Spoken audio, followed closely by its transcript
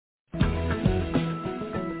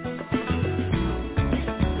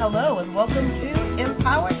Hello and welcome to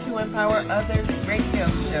Empower Others radio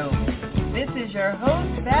show. This is your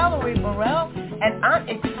host, Valerie Burrell, and I'm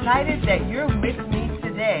excited that you're with me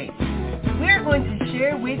today. We're going to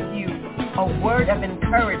share with you a word of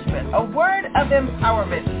encouragement, a word of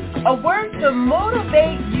empowerment, a word to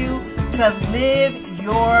motivate you to live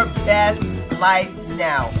your best life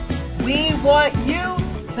now. We want you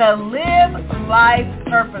to live life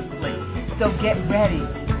purposely. So get ready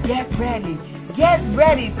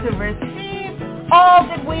to receive all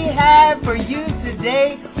that we have for you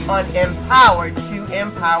today on Empowered to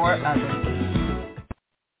Empower Others.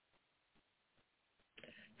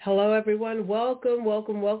 Hello, everyone. Welcome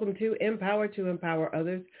to Empower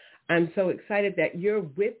Others. I'm so excited that you're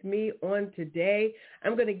with me on today.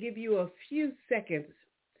 I'm going to give you a few seconds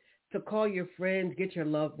to call your friends, get your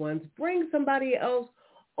loved ones, bring somebody else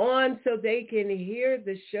on so they can hear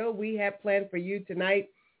the show we have planned for you tonight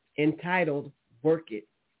entitled Work It.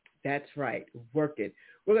 That's right, work it.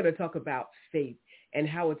 We're going to talk about faith and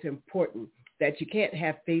how it's important that you can't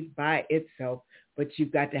have faith by itself, but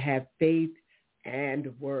you've got to have faith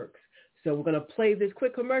and works. So we're going to play this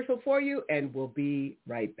quick commercial for you, and we'll be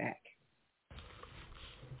right back.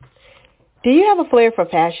 Do you have a flair for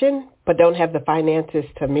fashion, but don't have the finances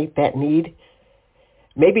to meet that need?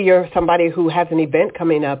 Maybe you're somebody who has an event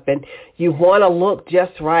coming up and you want to look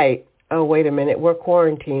just right. Oh, wait a minute, we're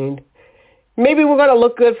quarantined. Maybe we're going to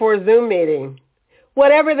look good for a Zoom meeting.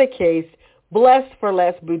 Whatever the case, Blessed for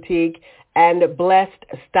Less Boutique and Blessed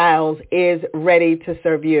Styles is ready to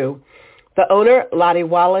serve you. The owner, Lottie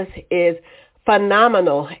Wallace, is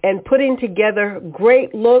phenomenal and putting together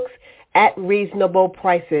great looks at reasonable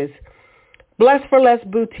prices. Blessed for Less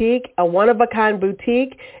Boutique, a one-of-a-kind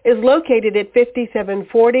boutique, is located at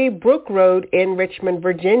 5740 Brook Road in Richmond,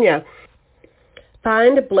 Virginia.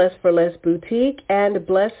 Find Blessed for Less Boutique and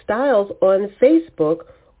Blessed Styles on Facebook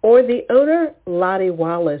or the owner, Lottie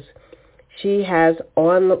Wallace. She has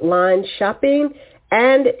online shopping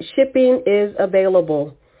and shipping is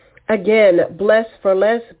available. Again, Blessed for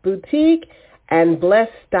Less Boutique and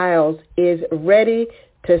Blessed Styles is ready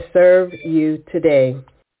to serve you today.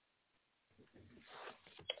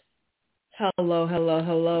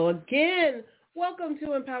 Hello again. Welcome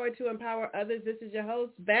to Empower Others. This is your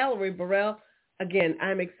host, Valerie Burrell. Again,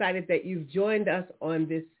 I'm excited that you've joined us on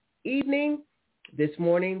this evening, this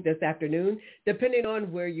morning, this afternoon, depending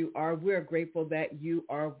on where you are. We're grateful that you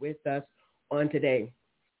are with us on today.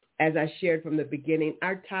 As I shared from the beginning,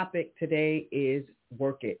 our topic today is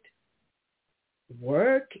work it.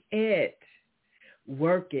 Work it.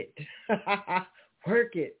 Work it.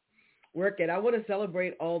 Work it. Work it. I want to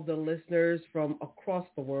celebrate all the listeners from across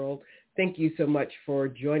the world. Thank you so much for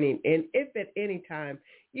joining in. If at any time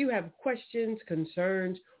you have questions,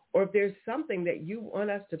 concerns, or if there's something that you want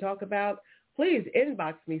us to talk about, please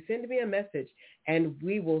inbox me, send me a message, and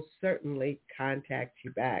we will certainly contact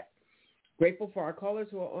you back. Grateful for our callers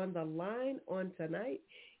who are on the line on tonight.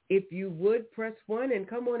 If you would press 1 and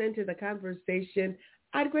come on into the conversation,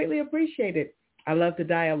 I'd greatly appreciate it. I love the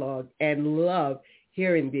dialogue and love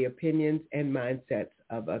hearing the opinions and mindsets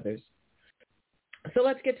of others. So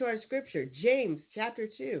let's get to our scripture. James chapter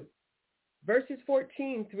 2, verses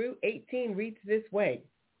 14 through 18 reads this way.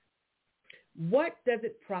 What does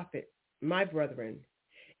it profit, my brethren,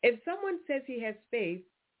 if someone says he has faith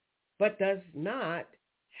but does not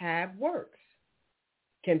have works?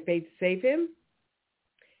 Can faith save him?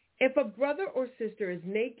 If a brother or sister is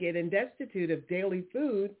naked and destitute of daily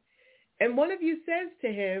food, and one of you says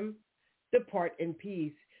to him, depart in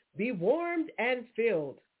peace, be warmed and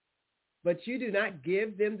filled, but you do not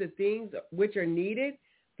give them the things which are needed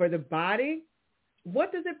for the body,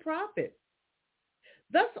 what does it profit?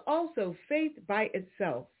 Thus also faith by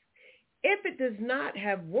itself, if it does not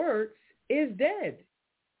have works, is dead.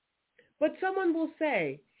 But someone will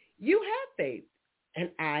say, you have faith,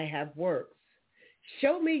 and I have works.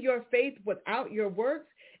 Show me your faith without your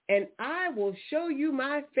works, and I will show you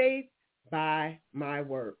my faith by my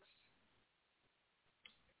works.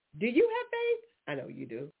 Do you have faith? I know you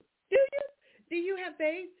do. Do you? Do you have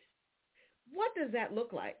faith? What does that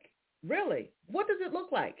look like? Really? What does it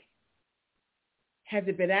look like? Has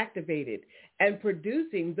it been activated and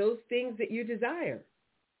producing those things that you desire?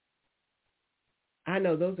 I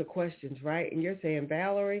know those are questions, right? And you're saying,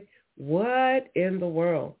 Valerie, what in the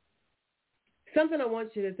world? Something I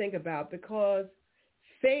want you to think about, because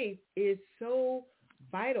faith is so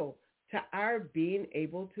vital to our being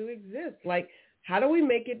able to exist. Like, how do we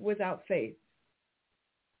make it without faith?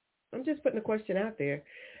 I'm just putting a question out there.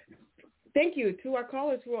 Thank you to our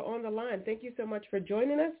callers who are on the line. Thank you so much for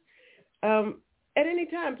joining us. At any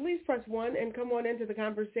time, please press 1 and come on into the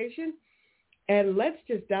conversation. and let's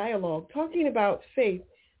just dialogue, talking about faith,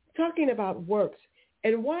 talking about works,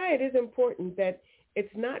 and why it is important that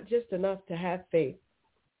it's not just enough to have faith,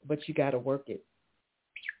 but you got to work it.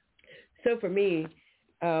 So for me,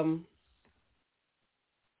 I'm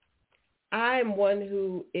one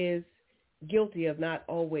who is guilty of not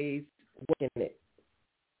always working it.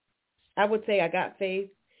 I would say I got faith.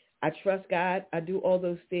 I trust God. I do all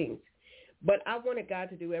those things. But I wanted God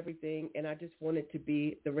to do everything, and I just wanted to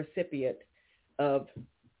be the recipient of,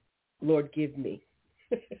 Lord, give me.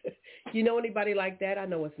 You know anybody like that? I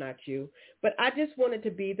know it's not you. But I just wanted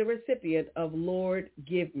to be the recipient of, Lord,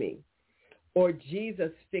 give me. Or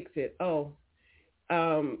Jesus, fix it.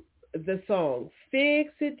 The song,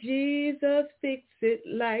 fix it, Jesus, fix it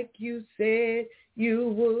like you said you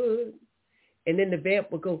would. And then the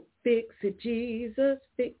vamp would go, fix it, Jesus,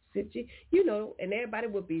 fix it, you know, and everybody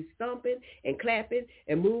would be stomping and clapping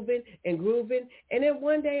and moving and grooving. And then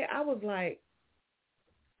one day I was like,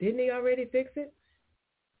 didn't he already fix it?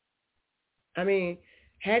 I mean,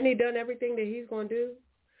 hadn't he done everything that he's going to do?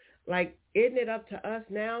 Like, isn't it up to us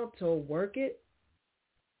now to work it?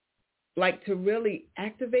 Like, to really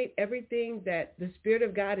activate everything that the Spirit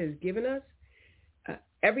of God has given us,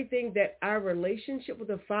 everything that our relationship with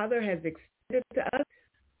the Father has extended to us.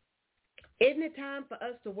 Isn't it time for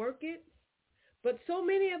us to work it? But so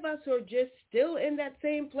many of us are just still in that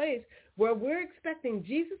same place where we're expecting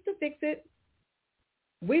Jesus to fix it.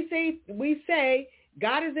 We say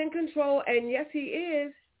God is in control, and yes, he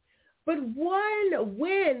is. But when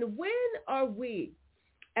are we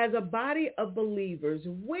as a body of believers,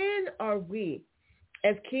 when are we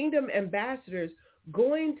as kingdom ambassadors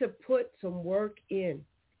going to put some work in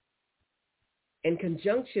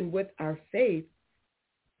conjunction with our faith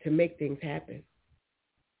to make things happen?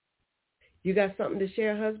 You got something to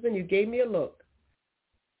share, husband? You gave me a look.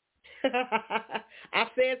 I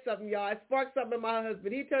said something, y'all. I sparked something in my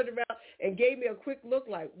husband. He turned around and gave me a quick look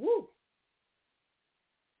like, woo.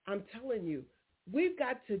 I'm telling you, we've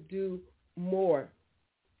got to do more.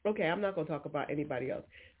 Okay, I'm not going to talk about anybody else.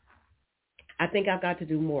 I think I've got to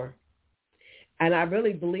do more. And I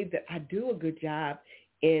really believe that I do a good job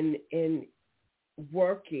in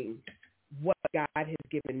working what God has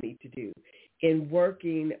given me to do, in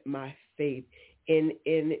working my faith, in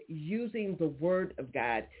using the word of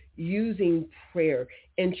God, using prayer,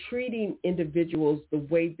 and treating individuals the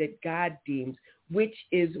way that God deems, which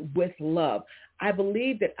is with love. I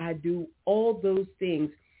believe that I do all those things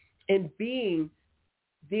in being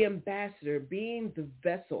the ambassador, being the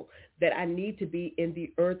vessel that I need to be in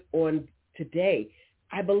the earth on today.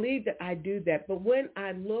 I believe that I do that. But when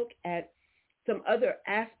I look at some other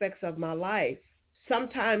aspects of my life,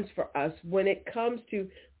 sometimes for us, when it comes to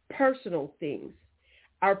personal things,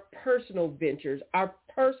 our personal ventures, our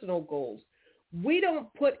personal goals, we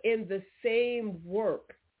don't put in the same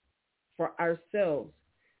work for ourselves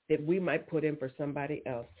that we might put in for somebody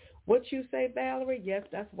else. What you say, Valerie? Yes,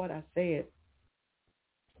 that's what I said.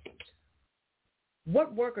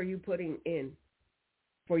 What work are you putting in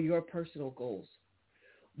for your personal goals?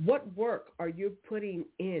 What work are you putting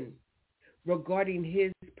in regarding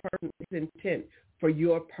his intent for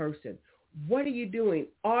your person? What are you doing?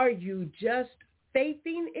 Are you just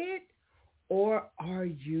faithing it, or are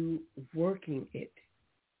you working it?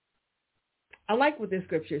 I like what this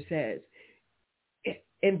scripture says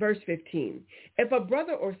in verse 15. If a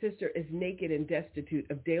brother or sister is naked and destitute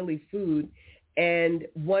of daily food, and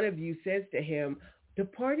one of you says to him,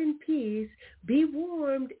 depart in peace, be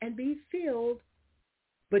warmed and be filled,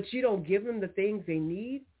 but you don't give them the things they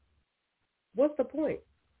need, what's the point?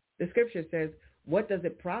 The scripture says, what does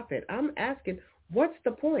it profit? I'm asking, what's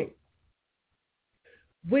the point?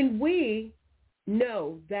 When we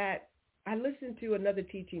know that, I listened to another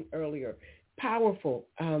teaching earlier, powerful,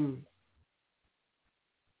 and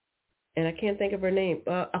I can't think of her name,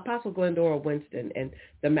 Apostle Glendora Winston and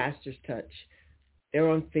the Master's Touch. They're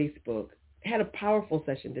on Facebook. Had a powerful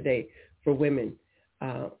session today for women.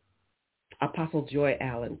 Apostle Joy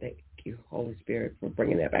Allen, thank you, Holy Spirit, for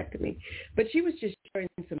bringing that back to me. But she was just sharing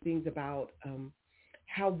some things about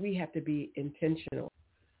how we have to be intentional.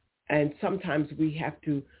 And sometimes we have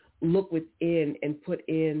to look within and put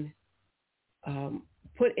in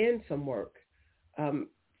some work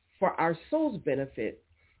for our soul's benefit.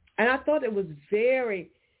 And I thought it was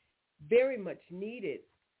very, very much needed.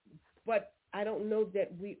 But I don't know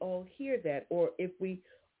that we all hear that, or if we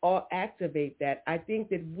all activate that. I think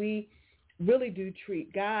that we really do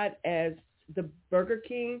treat God as the Burger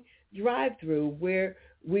King drive-through, where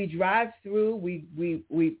we drive through, we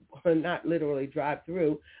not literally drive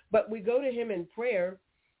through, but we go to him in prayer,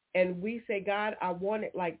 and we say, God, I want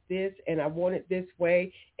it like this and I want it this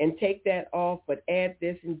way, and take that off, but add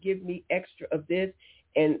this and give me extra of this.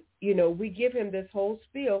 And, we give him this whole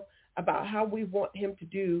spiel about how we want him to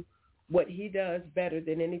do what he does better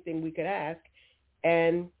than anything we could ask.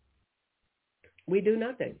 And we do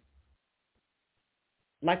nothing.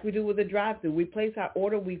 Like we do with the drive-thru. We place our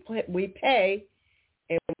order, we pay,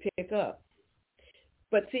 and we pick up.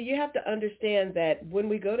 But see, you have to understand that when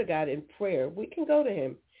we go to God in prayer, we can go to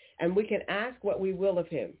him and we can ask what we will of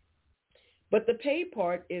him. But the pay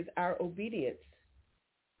part is our obedience.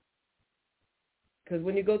 Because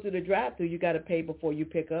when you go through the drive-thru, you got to pay before you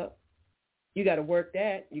pick up. You got to work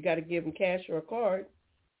that. You got to give them cash or a card,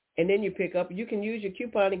 and then you pick up. You can use your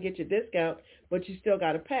coupon and get your discount, but you still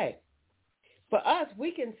got to pay. For us,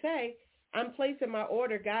 we can say, I'm placing my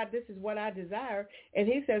order, God, this is what I desire. And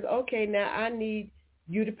he says, okay, now I need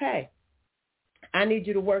you to pay. I need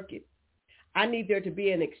you to work it. I need there to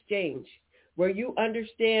be an exchange where you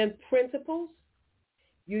understand principles.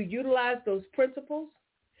 You utilize those principles.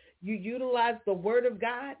 You utilize the word of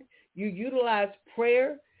God. You utilize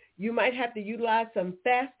prayer. You might have to utilize some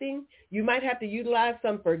fasting. You might have to utilize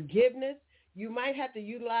some forgiveness. You might have to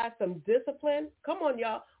utilize some discipline. Come on,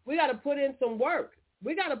 y'all. We got to put in some work.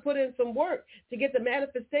 We got to put in some work to get the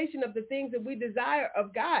manifestation of the things that we desire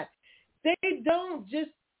of God. They don't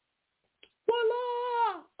just,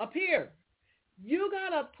 voila, appear. You got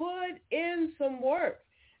to put in some work.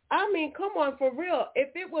 I mean, come on, for real.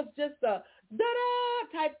 If it was just a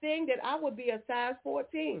da-da type thing, that I would be a size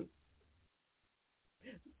 14.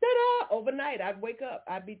 Ta-da! Overnight, I'd wake up.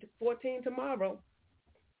 I'd be 14 tomorrow.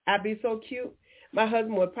 I'd be so cute. My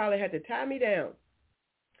husband would probably have to tie me down.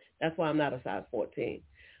 That's why I'm not a size 14.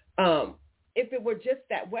 If it were just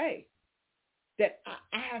that way, that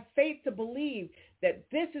I have faith to believe that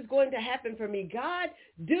this is going to happen for me. God,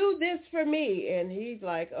 do this for me. And he's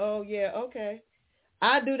like, oh, yeah, okay.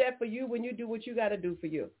 I'll do that for you when you do what you got to do for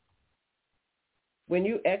you. When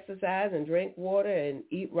you exercise and drink water and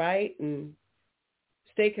eat right and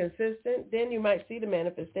stay consistent, then you might see the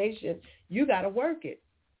manifestation. You got to work it.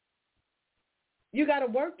 You got to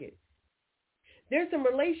work it. There's some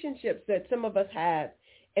relationships that some of us have,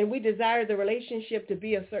 and we desire the relationship to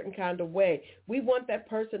be a certain kind of way. We want that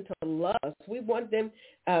person to love us. We want them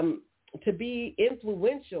to be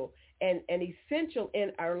influential and essential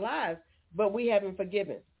in our lives, but we haven't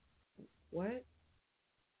forgiven. What?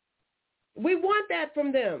 We want that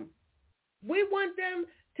from them. We want them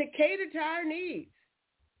to cater to our needs,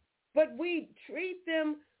 but we treat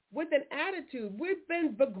them with an attitude. We've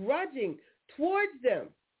been begrudging towards them.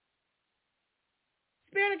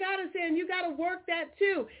 Spirit of God is saying you got to work that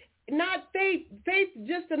too. Not faith. Faith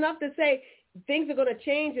just enough to say things are going to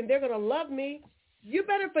change and they're going to love me. You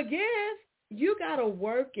better forgive. You got to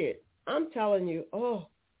work it. I'm telling you,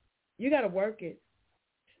 you got to work it.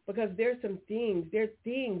 Because there's some things, there are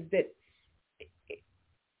things that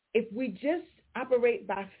if we just operate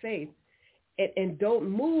by faith and don't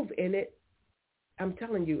move in it, I'm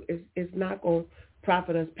telling you, it's not going to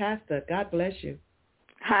profit us. Pastor, God bless you.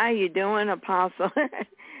 How you doing, Apostle?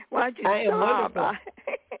 Why don't you stop?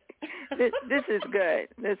 This is good.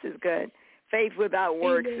 This is good. Faith without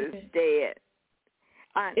works is dead.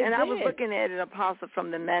 And I was looking at it, Apostle,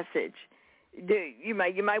 from the Message. You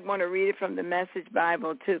might want to read it from the Message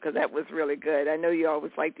Bible too, because that was really good. I know you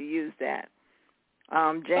always like to use that.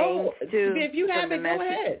 James 2. If you have it, go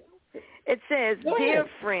ahead. It says, "Dear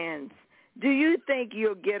friends, do you think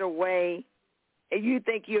you'll get away? You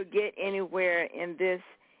think you'll get anywhere in this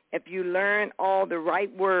if you learn all the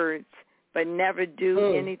right words but never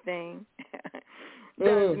do anything?"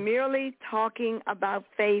 Does merely talking about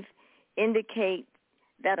faith indicate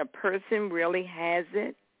that a person really has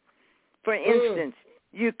it? For instance,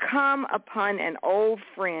 you come upon an old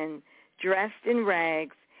friend dressed in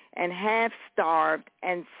rags and half starved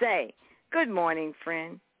and say, "Good morning,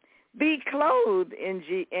 friend. Be clothed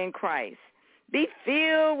in Christ. Be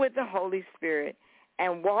filled with the Holy Spirit,"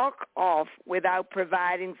 and walk off without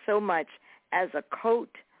providing so much as a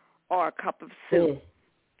coat or a cup of soup.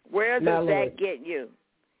 Where does that get you?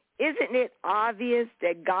 Isn't it obvious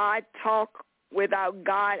that God talk without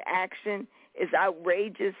God action is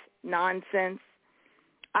outrageous nonsense?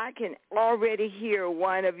 I can already hear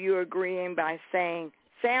one of you agreeing by saying,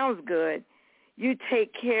 "Sounds good. You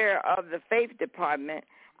take care of the faith department.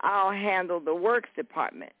 I'll handle the works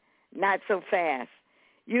department." Not so fast.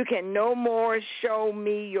 You can no more show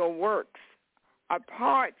me your works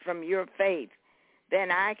apart from your faith than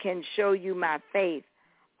I can show you my faith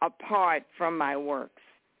apart from my works.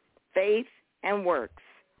 Faith and works,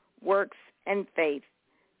 works and faith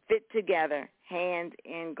fit together hand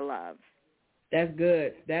in glove. That's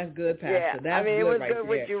good. That's good, Pastor. Yeah, That's it good was right good there.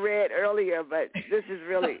 what you read earlier, but this is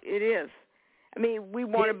really, it is. We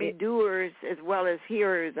want to be doers as well as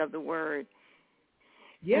hearers of the word.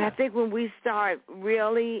 Yeah. And I think when we start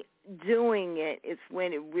really doing it, it's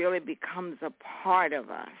when it really becomes a part of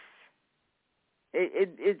us.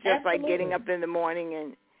 It's just Absolutely. like getting up in the morning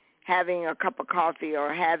and having a cup of coffee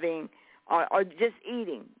or or just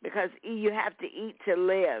eating, because you have to eat to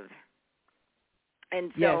live.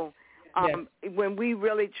 And so when we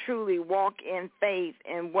really truly walk in faith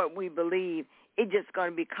and what we believe, it's just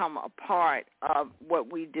going to become a part of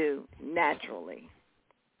what we do naturally.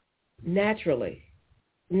 Naturally.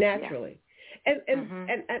 Yeah.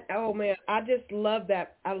 And oh man, I just love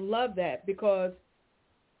that. I love that because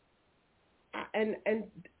I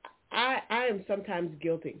am sometimes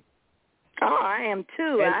guilty. Oh, I am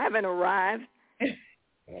too. I haven't arrived.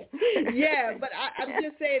 Yeah, but I'm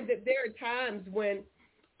just saying that there are times when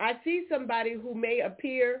I see somebody who may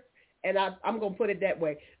appear, and I'm going to put it that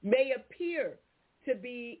way, may appear to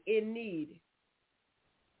be in need,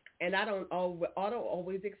 and I don't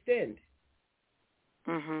always extend.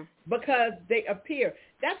 Mm-hmm. Because they appear.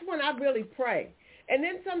 That's when I really pray. And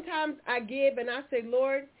then sometimes I give and I say,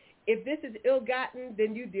 Lord, if this is ill-gotten,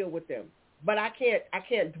 then you deal with them. But I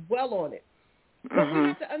can't dwell on it. But we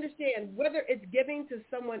have to understand whether it's giving to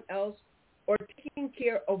someone else or taking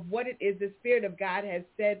care of what it is the Spirit of God has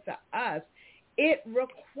said to us, it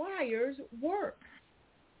requires work.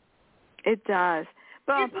 It does.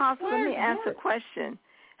 But Apostle, let me ask a question.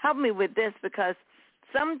 Help me with this, because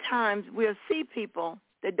sometimes we'll see people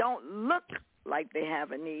that don't look like they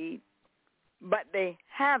have a need, but they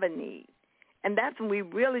have a need. And that's when we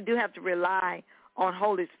really do have to rely on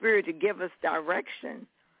Holy Spirit to give us direction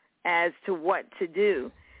as to what to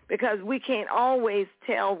do, because we can't always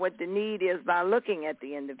tell what the need is by looking at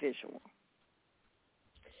the individual,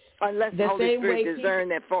 unless the Holy Spirit discern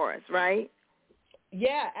that for us, right?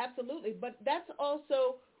 Yeah, absolutely. But that's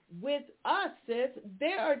also with us, sis.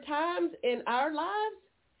 There are times in our lives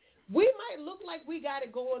we might look like we got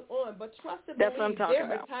it going on, but trust and believe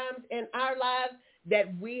there are times in our lives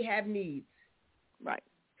that we have needs. Right.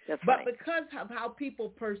 That's but right. Because of how people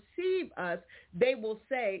perceive us, they will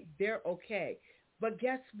say they're okay. But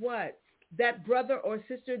guess what? That brother or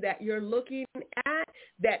sister that you're looking at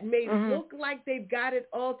that may look like they've got it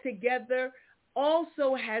all together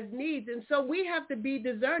also has needs. And so we have to be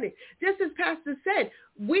discerning. Just as Pastor said,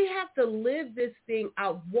 we have to live this thing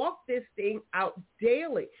out, walk this thing out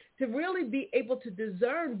daily to really be able to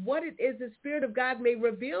discern what it is the Spirit of God may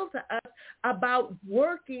reveal to us about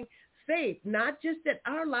working faith, not just in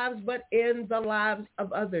our lives, but in the lives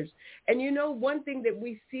of others. And you know, one thing that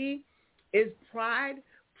we see is pride.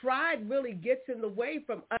 Pride really gets in the way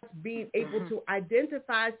from us being able to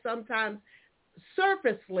identify, sometimes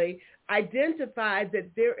surfacely identify that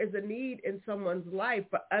there is a need in someone's life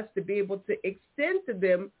for us to be able to extend to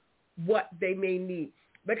them what they may need.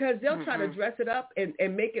 Because they'll try to dress it up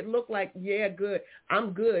and make it look like, yeah, good,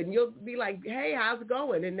 I'm good. And you'll be like, hey, how's it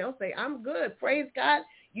going? And they'll say, I'm good. Praise God.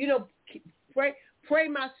 You know, pray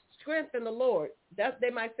my strength in the Lord.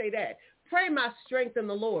 They might say that. Pray my strength in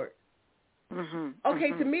the Lord.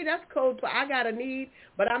 Okay, to me, that's code for I got a need,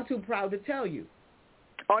 but I'm too proud to tell you.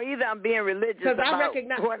 Or either I'm being religious about I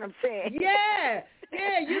recognize what I'm saying. Yeah,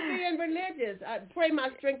 you being religious. I pray my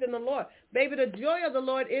strength in the Lord. Baby, the joy of the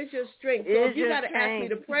Lord is your strength. So if you got to ask me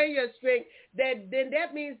to pray your strength, then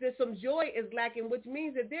that means that some joy is lacking, which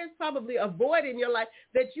means that there's probably a void in your life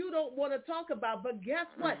that you don't want to talk about. But guess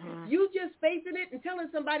what? You just facing it and telling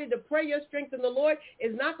somebody to pray your strength in the Lord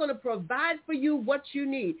is not going to provide for you what you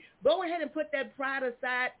need. Go ahead and put that pride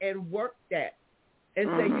aside and work that. And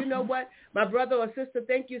say, you know what, my brother or sister,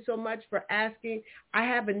 thank you so much for asking. I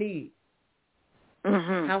have a need.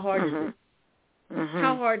 How hard is it?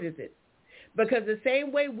 How hard is it? Because the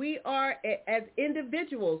same way we are as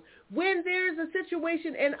individuals, when there's a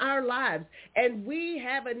situation in our lives and we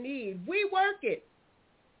have a need, we work it.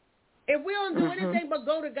 If we don't do anything but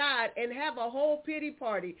go to God and have a whole pity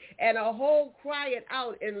party and a whole cry it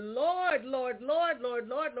out and Lord, Lord, Lord, Lord,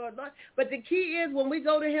 Lord, Lord, Lord. But the key is when we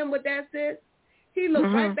go to him with that, sis, he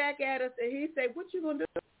looked right back at us and he said, what you going to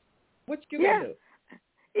do? What you going to do?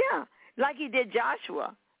 Yeah, like he did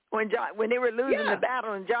Joshua when they were losing the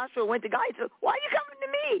battle and Joshua went to God. He said, why are you coming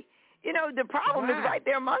to me? You know, the problem is right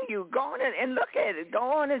there among you. Go on and look at it.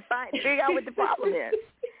 Go on and figure out what the problem is.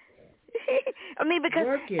 I mean,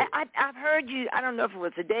 because I've heard you, I don't know if it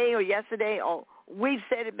was today or yesterday or we've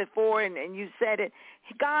said it before and you said it.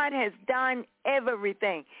 God has done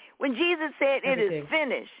everything. When Jesus said it is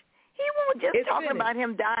finished, he won't just talk about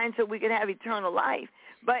him dying so we can have eternal life.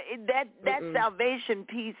 But that salvation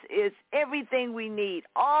piece is everything we need,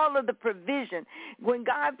 all of the provision. When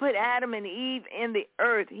God put Adam and Eve in the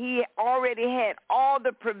earth, he already had all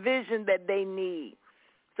the provision that they need.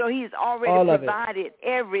 So he's already provided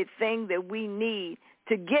everything that we need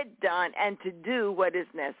to get done and to do what is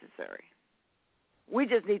necessary. We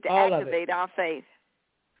just need to activate our faith.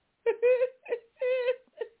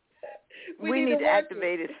 we need to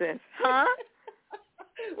activate it, sis. Huh?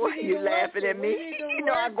 Why are you laughing at me? You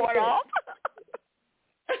know I'm going off.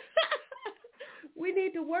 We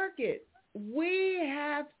need to work it. We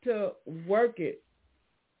have to work it.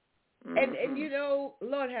 And you know,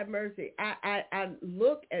 Lord have mercy. I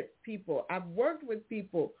look at people. I've worked with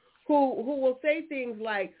people who will say things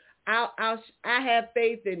like, I have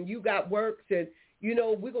faith and you got works, and you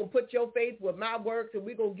know, we're gonna put your faith with my works and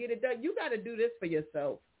we're gonna get it done. You got to do this for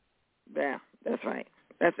yourself. Yeah, that's right.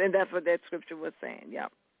 That's what that scripture was saying. Yeah.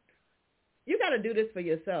 You got to do this for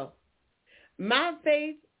yourself. My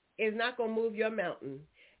faith is not going to move your mountain,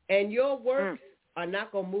 and your works are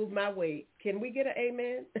not going to move my weight. Can we get an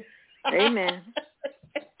amen? Amen.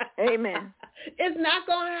 Amen. It's not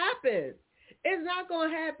going to happen. It's not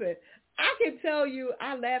going to happen. I can tell you,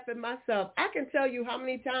 I laugh at myself. I can tell you how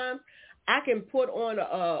many times I can put on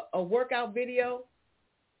a workout video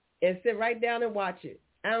and sit right down and watch it.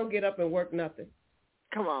 I don't get up and work nothing.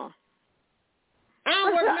 Come on. I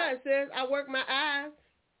don't work nothing, sis. I work my eyes.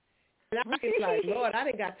 And I was like, Lord, I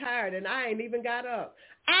done got tired and I ain't even got up.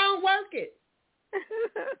 I don't work it.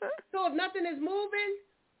 So if nothing is moving,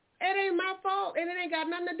 it ain't my fault, and it ain't got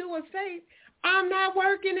nothing to do with faith. I'm not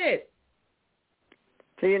working it.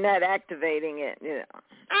 So you're not activating it.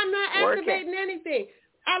 I'm not activating anything.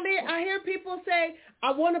 I hear people say,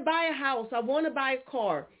 I want to buy a house. I want to buy a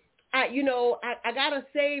car. I got to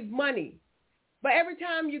save money. But every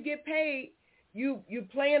time you get paid, you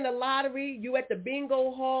playing the lottery, you at the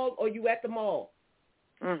bingo hall, or you at the mall.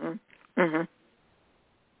 But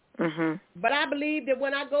I believe that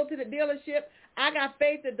when I go to the dealership, I got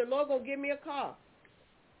faith that the Lord going to give me a car.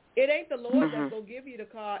 It ain't the Lord that's going to give you the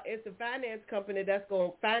car. It's the finance company that's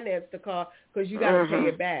going to finance the car because you got to pay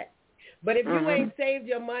it back. But if you ain't saved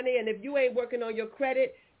your money and if you ain't working on your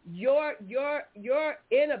credit, your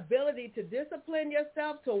inability to discipline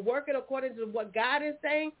yourself to work it according to what God is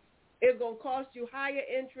saying is going to cost you higher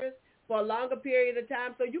interest for a longer period of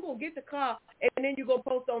time. So you're going to get the car, and then you're going to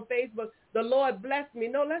post on Facebook, the Lord blessed me.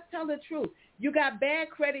 No, let's tell the truth. You got bad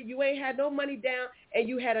credit, you ain't had no money down, and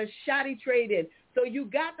you had a shoddy trade-in. So you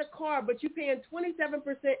got the car, but you're paying 27%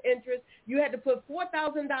 interest. You had to put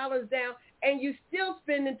 $4,000 down, and you still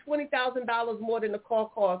spending $20,000 more than the car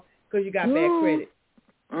cost because you got bad credit.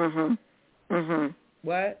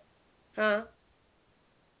 What? Huh?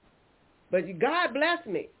 But God bless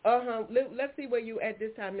me. Let's see where you at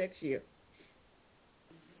this time next year.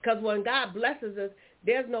 Because when God blesses us,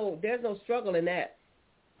 there's no struggle in that.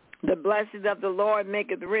 The blessings of the Lord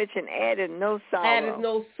maketh rich and addeth no sorrow. Addeth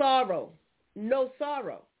no sorrow. No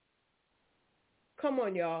sorrow. Come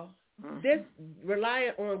on, y'all. This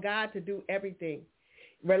relying on God to do everything.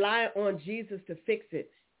 Relying on Jesus to fix it.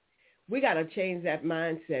 We got to change that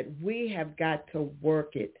mindset. We have got to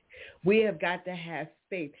work it. We have got to have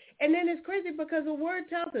faith. And then it's crazy because the word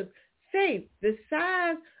tells us faith, the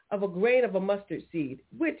size of a grain of a mustard seed,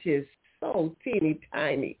 which is so teeny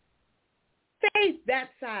tiny. Faith that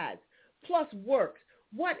size, plus works.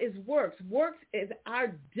 What is works? Works is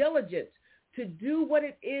our diligence to do what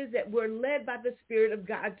it is that we're led by the Spirit of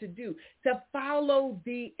God to do, to follow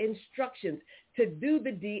the instructions, to do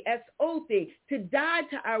the DSO thing, to die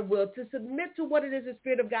to our will, to submit to what it is the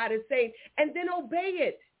Spirit of God is saying, and then obey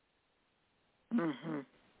it.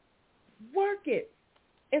 Work it.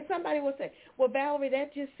 And somebody will say, well, Valerie,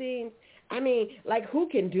 that just seems, like who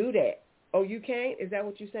can do that? Oh, you can't? Is that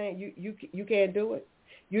what you're saying? You can't do it?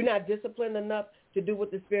 You're not disciplined enough to do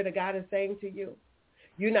what the Spirit of God is saying to you?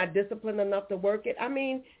 You're not disciplined enough to work it?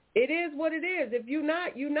 It is what it is. If you're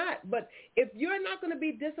not, you're not. But if you're not going to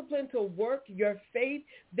be disciplined to work your faith,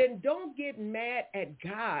 then don't get mad at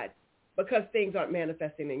God because things aren't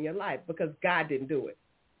manifesting in your life, because God didn't do it.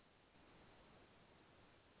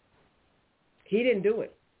 He didn't do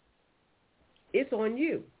it. It's on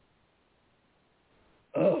you.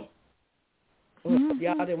 Y'all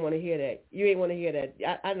didn't want to hear that. You ain't want to hear that.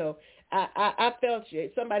 I know. I felt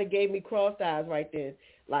you. Somebody gave me crossed eyes right then.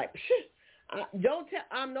 Like, don't tell.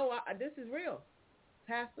 This is real,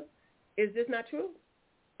 Pastor. Is this not true?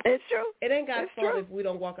 It's true. It ain't God's fault if we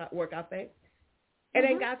don't work our faith. It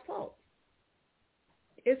ain't God's fault.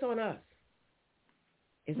 It's on us.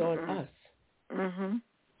 It's on us.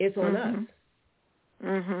 It's on us.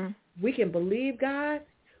 We can believe God.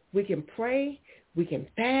 We can pray. We can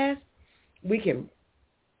fast. We can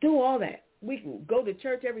do all that. We can go to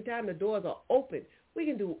church every time the doors are open. We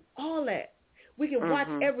can do all that. We can watch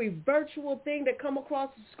every virtual thing that come across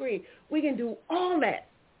the screen. We can do all that.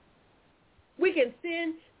 We can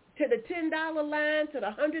send to the $10 line, to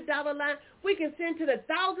the $100 line. We can send to the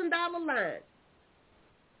 $1,000 line.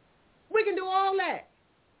 We can do all that.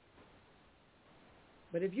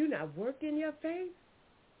 But if you're not working your faith,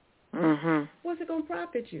 what's it going to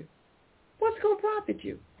profit you? What's it going to profit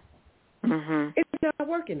you if you're not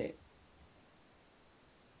working it?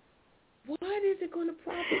 What is it going to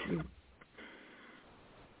profit you?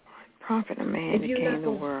 Profit a man to gain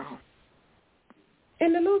the world.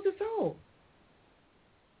 And to lose his soul.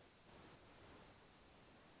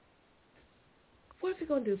 What's it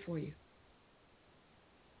going to do for you?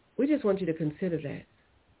 We just want you to consider that.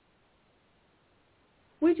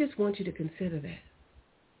 We just want you to consider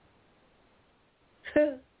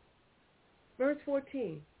that. Verse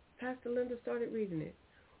 14, Pastor Linda started reading it.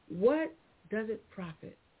 What does it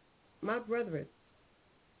profit? My brethren,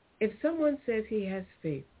 if someone says he has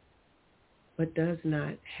faith but does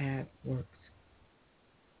not have works,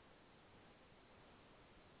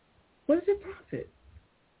 what does it profit?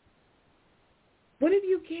 What have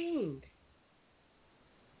you gained?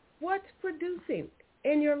 What's producing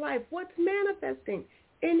in your life? What's manifesting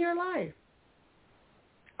in your life?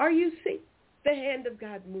 Are you seeing the hand of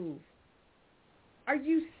God move? Are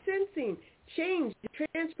you sensing change,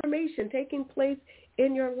 transformation taking place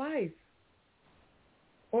in your life?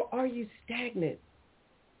 Or are you stagnant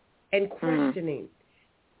and questioning,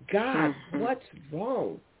 God, what's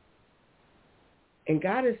wrong? And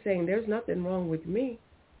God is saying, there's nothing wrong with me.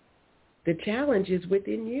 The challenge is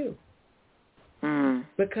within you.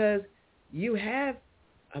 Because you have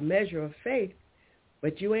a measure of faith,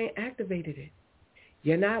 but you ain't activated it.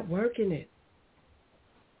 You're not working it.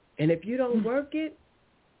 And if you don't work it,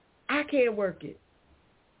 I can't work it.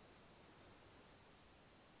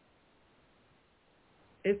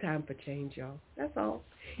 It's time for change, y'all. That's all.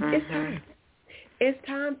 It's time. It's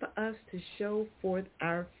time for us to show forth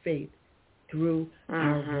our faith through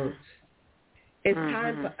our works. It's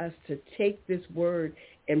time for us to take this word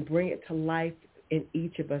and bring it to life in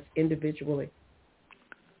each of us individually,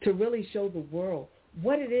 to really show the world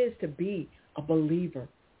what it is to be a believer,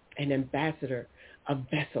 an ambassador, a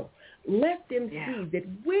vessel. Let them see that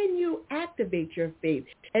when you activate your faith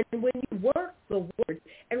and when you work the word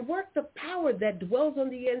and work the power that dwells on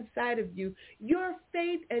the inside of you, your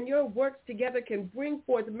faith and your works together can bring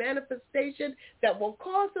forth manifestation that will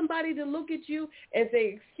cause somebody to look at you and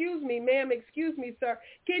say, excuse me, ma'am, excuse me, sir,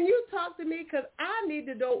 can you talk to me? Because I need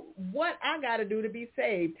to know what I got to do to be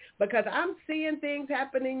saved, because I'm seeing things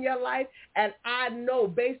happen in your life, and I know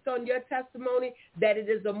based on your testimony that it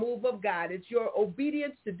is a move of God. It's your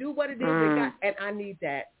obedience to do what it is that God, and I need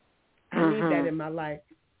that. I need that in my life.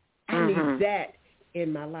 I need that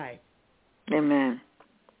in my life. Amen.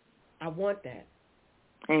 I want that.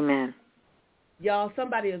 Amen. Y'all,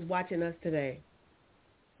 somebody is watching us today.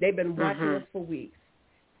 They've been watching us for weeks,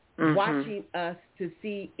 watching us to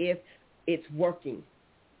see if it's working.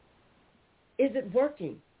 Is it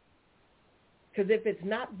working? Because if it's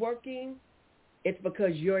not working, it's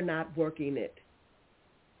because you're not working it.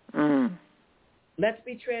 Let's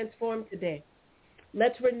be transformed today.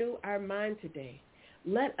 Let's renew our mind today.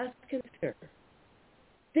 Let us consider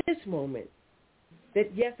this moment that,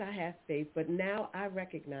 yes, I have faith, but now I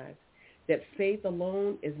recognize that faith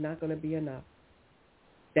alone is not going to be enough,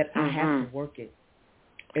 that I have to work it.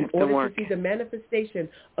 In order to see the manifestation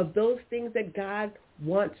of those things that God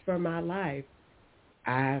wants for my life,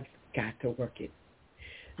 I've got to work it.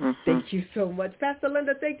 Thank you so much. Pastor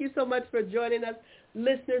Linda, thank you so much for joining us.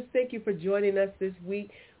 Listeners, thank you for joining us this week.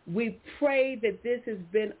 We pray that this has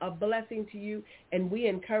been a blessing to you, and we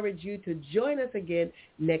encourage you to join us again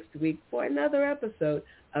next week for another episode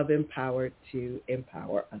of Empowered to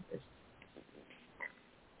Empower Others.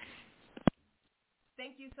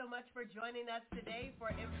 Thank you so much for joining us today for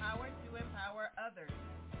Empowered to Empower Others.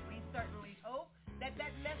 We certainly hope that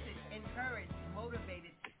message encouraged,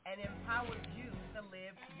 motivated, and empowered you to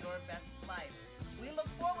live your best life. We look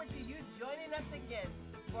forward to you joining us again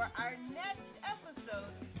for our next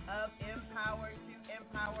episode of Empowered to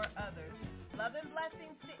Empower Others. Love and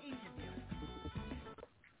blessings to each.